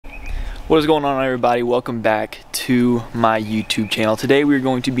What is going on, everybody? Welcome back to my YouTube channel. Today we're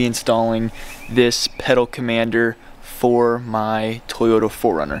going to be installing this pedal commander for my Toyota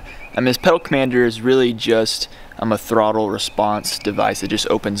 4Runner. And this pedal commander is really just a throttle response device that just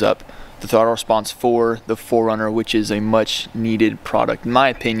opens up the throttle response for the 4Runner, which is a much needed product in my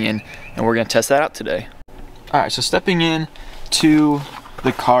opinion, and we're going to test that out today. Alright, so stepping in to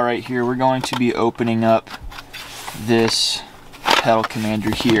the car right here, we're going to be opening up this pedal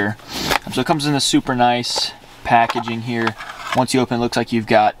commander here. So it comes in this super nice packaging here. Once you open it, looks like you've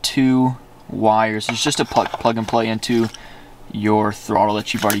got two wires. It's just a plug and play into your throttle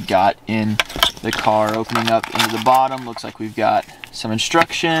that you've already got in the car. Opening up into the bottom, looks like we've got some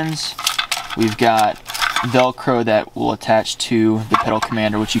instructions. We've got Velcro that will attach to the pedal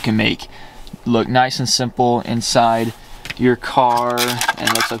commander, which you can make look nice and simple inside your car. And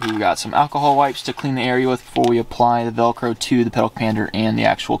it looks like we've got some alcohol wipes to clean the area with before we apply the Velcro to the pedal commander and the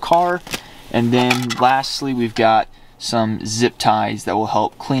actual car. And then lastly, we've got some zip ties that will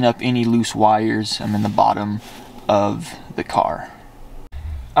help clean up any loose wires in the bottom of the car.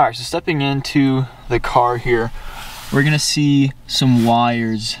 Alright, so stepping into the car here, we're gonna see some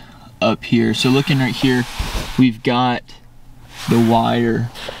wires up here. So looking right here, we've got the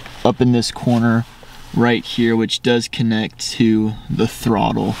wire up in this corner right here, which does connect to the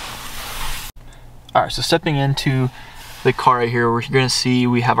throttle. Alright, so stepping into the car right here, we're gonna see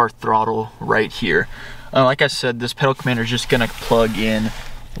we have our throttle right here. Like I said, this pedal commander is just gonna plug in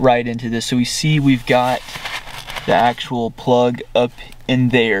right into this. So we see we've got the actual plug up in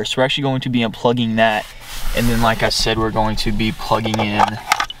there. So we're actually going to be unplugging that. And then like I said, we're going to be plugging in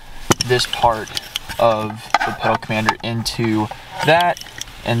this part of the pedal commander into that,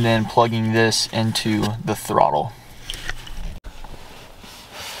 and then plugging this into the throttle.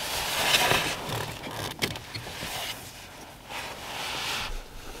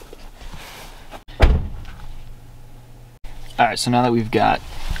 Alright, so now that we've got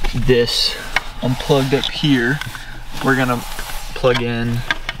this unplugged up here, we're gonna plug in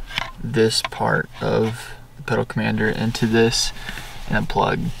this part of the pedal commander into this and then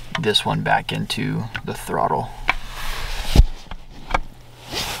plug this one back into the throttle.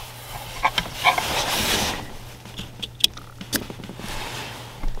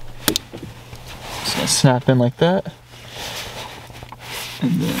 Just gonna snap in like that,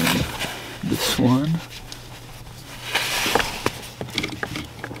 and then this one.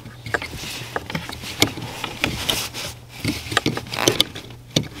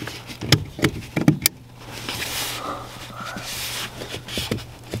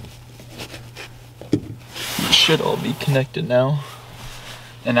 Should all be connected now.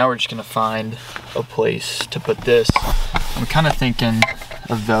 And now we're just gonna find a place to put this. I'm kind of thinking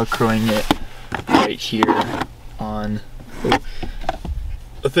of Velcroing it right here on.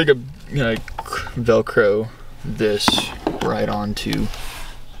 I think I'm gonna Velcro this right onto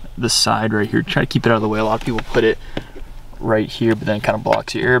the side right here. Try to keep it out of the way. A lot of people put it right here, but then it kind of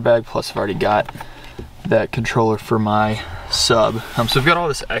blocks your airbag. Plus, I've already got that controller for my sub. So we've got all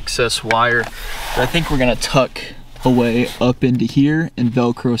this excess wire that I think we're gonna tuck away up into here and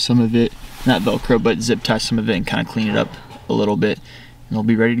Velcro some of it, not Velcro, but zip tie some of it and kind of clean it up a little bit, and we'll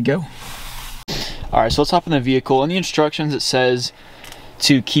be ready to go. Alright, so let's hop in the vehicle. In the instructions it says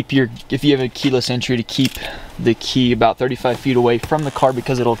to keep your, if you have a keyless entry, to keep the key about 35 feet away from the car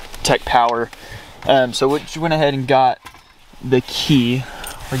because it'll detect power. So we went ahead and got the key.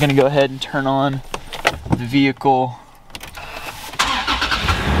 We're gonna go ahead and turn on the vehicle,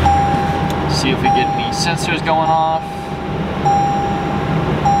 see if we get any sensors going off.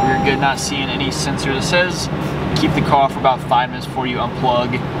 We're good, not seeing any sensors. It says keep the car off for about 5 minutes before you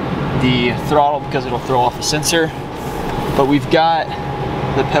unplug the throttle because it'll throw off the sensor. But we've got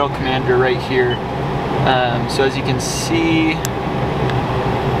the pedal commander right here. So as you can see,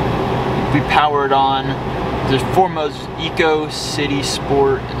 we power it on. There's 4 modes: Eco, City,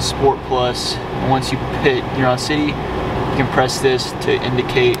 Sport, and Sport Plus. And once you hit you're on City, you can press this to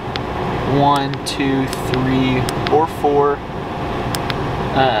indicate 1, 2, 3, or 4.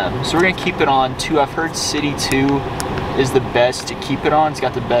 So we're gonna keep it on 2. I've heard City 2 is the best to keep it on. It's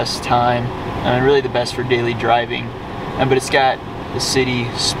got the best time, and really the best for daily driving. But it's got the City,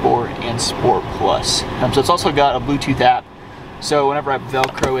 Sport, and Sport Plus. So it's also got a Bluetooth app. So whenever I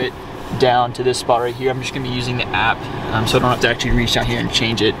Velcro it down to this spot right here, I'm just gonna be using the app, so I don't have to actually reach down here and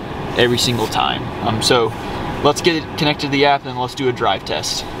change it every single time. So let's get it connected to the app and let's do a drive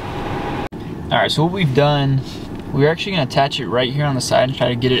test. Alright, so what we've done, we're actually gonna attach it right here on the side and try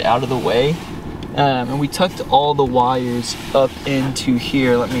to get it out of the way. And we tucked all the wires up into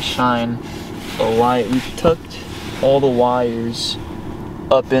here. Let me shine a light. We've tucked all the wires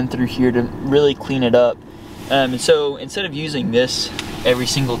up in through here to really clean it up. And so instead of using this every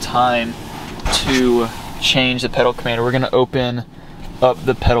single time to change the pedal commander, we're gonna open up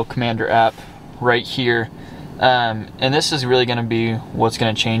the pedal commander app right here. And this is really gonna be what's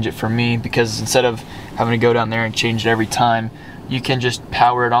gonna change it for me, because instead of having to go down there and change it every time, you can just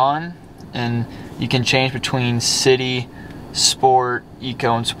power it on and you can change between city, sport,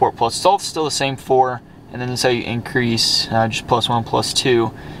 eco, and sport plus. It's all still the same 4, and then this is how you increase just +1,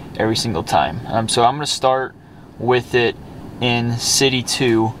 +2 every single time. So I'm gonna start with it in city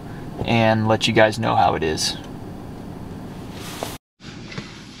 2 and let you guys know how it is.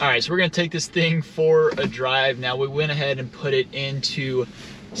 Alright, so we're gonna take this thing for a drive. Now, we went ahead and put it into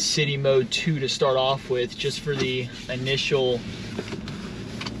city mode 2 to start off with, just for the initial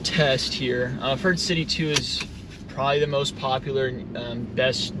test here. I've heard city 2 is probably the most popular and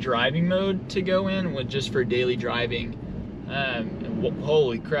best driving mode to go in with, just for daily driving. And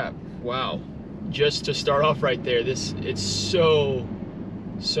holy crap, wow. Just to start off right there, it's so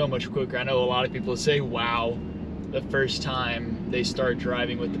much quicker. I know a lot of people say wow the first time they start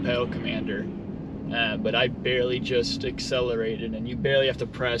driving with the pedal commander, but I barely just accelerated, and you barely have to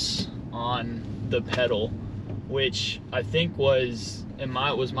press on the pedal, which I think was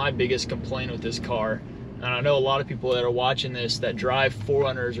my biggest complaint with this car. And I know a lot of people that are watching this that drive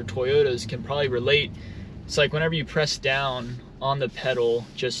 4Runners or Toyotas can probably relate. It's like whenever you press down on the pedal,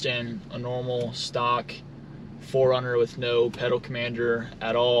 just in a normal stock 4Runner with no pedal commander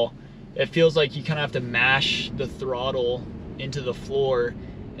at all, it feels like you kind of have to mash the throttle into the floor,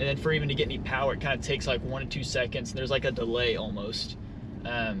 and then for even to get any power, it kind of takes like 1 to 2 seconds, and there's like a delay almost.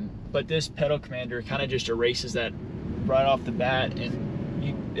 But this pedal commander kind of just erases that right off the bat,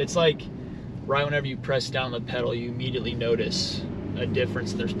 and it's like right whenever you press down the pedal, you immediately notice a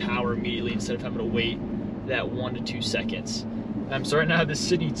difference. There's power immediately instead of having to wait that 1 to 2 seconds. So right now the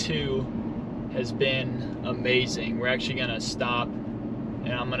city 2 has been amazing. We're actually gonna stop,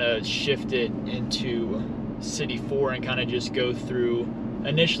 and I'm gonna shift it into city 4 and kind of just go through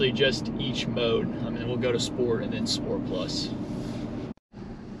initially just each mode. Then we'll go to sport and then sport plus.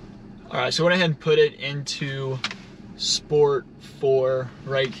 All right, so I went ahead and put it into sport 4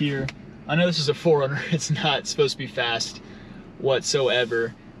 right here. I know this is a 4Runner, it's not supposed to be fast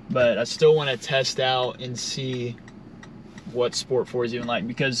whatsoever, but I still want to test out and see what sport 4 is even like,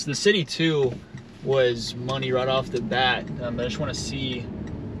 because the city 2 was money right off the bat. I just want to see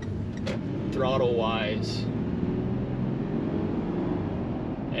throttle wise,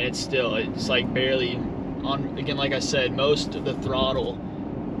 and it's like barely on. Again, like I said, most of the throttle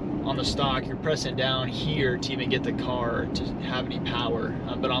on the stock, you're pressing down here to even get the car to have any power,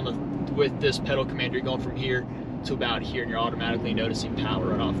 but with this pedal commander, you're going from here to about here, and you're automatically noticing power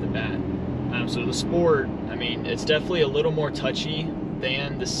right off the bat. So the sport, I mean, it's definitely a little more touchy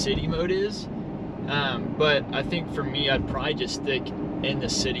than the city mode is, but I think for me, I'd probably just stick in the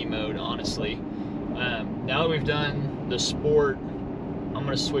city mode, honestly. Now that we've done the sport, I'm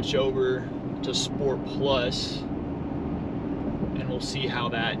gonna switch over to sport plus, and we'll see how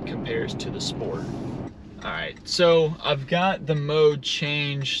that compares to the sport. All right, so I've got the mode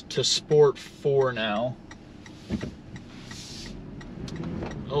changed to sport 4 now.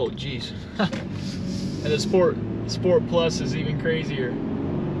 Oh geez. And the sport plus is even crazier.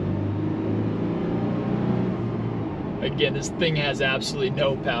 Again, this thing has absolutely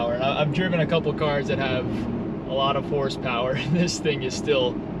no power. I've driven a couple cars that have a lot of horsepower, and this thing is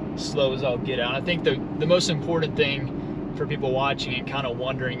still slow as all get out. I think the most important thing for people watching and kind of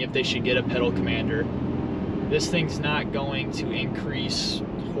wondering if they should get a pedal commander, this thing's not going to increase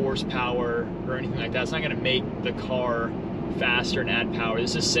horsepower or anything like that. It's not going to make the car faster and add power.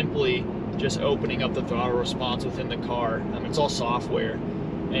 This is simply just opening up the throttle response within the car. It's all software,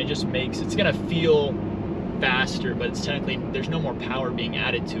 and it just makes it's going to feel faster, but it's technically, there's no more power being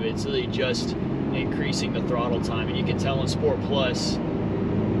added to it. It's really just increasing the throttle time. And you can tell in Sport Plus,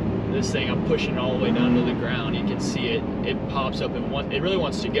 this thing, I'm pushing it all the way down to the ground. You can see it pops up and it really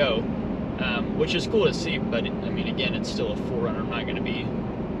wants to go, which is cool to see. But I mean, again, it's still a 4Runner. I'm not going to be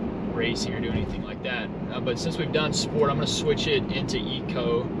racing or do anything like that. But since we've done sport, I'm going to switch it into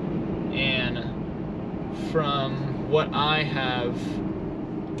eco. And from what I have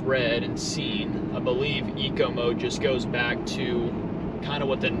read and seen, I believe eco mode just goes back to kind of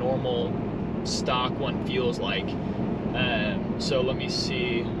what the normal stock one feels like. So let me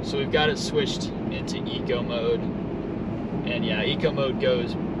see. So we've got it switched into eco mode, and yeah, eco mode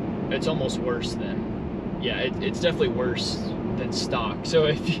goes, it's almost worse than, yeah, it's definitely worse than stock. So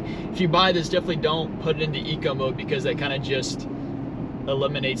if you buy this, definitely don't put it into eco mode, because that kind of just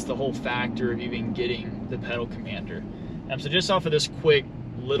eliminates the whole factor of even getting the pedal commander. So just off of this quick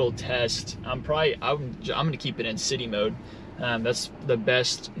little test. I'm gonna keep it in city mode. That's the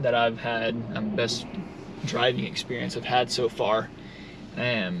best that I've had, best driving experience I've had so far.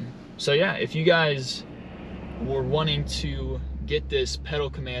 So yeah, if you guys were wanting to get this pedal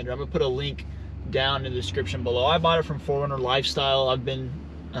commander, I'm gonna put a link down in the description below. I bought it from 4Runner Lifestyle. I've been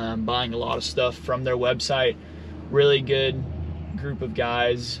buying a lot of stuff from their website. Really good group of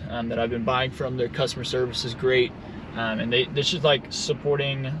guys that I've been buying from. Their customer service is great, and this is like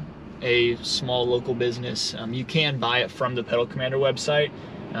supporting a small local business. You can buy it from the Pedal Commander website,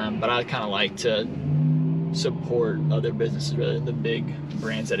 but I kind of like to support other businesses rather than the big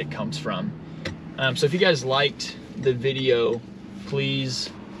brands that it comes from. So if you guys liked the video, please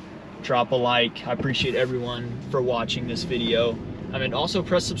drop a like. I appreciate everyone for watching this video. And also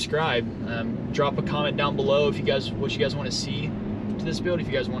press subscribe. Drop a comment down below if what you guys want to see to this build. If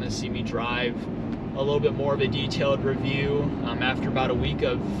you guys want to see me drive a little bit more of a detailed review after about a week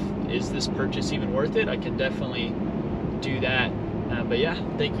of, is this purchase even worth it? I can definitely do that. But yeah,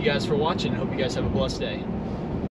 thank you guys for watching. Hope you guys have a blessed day.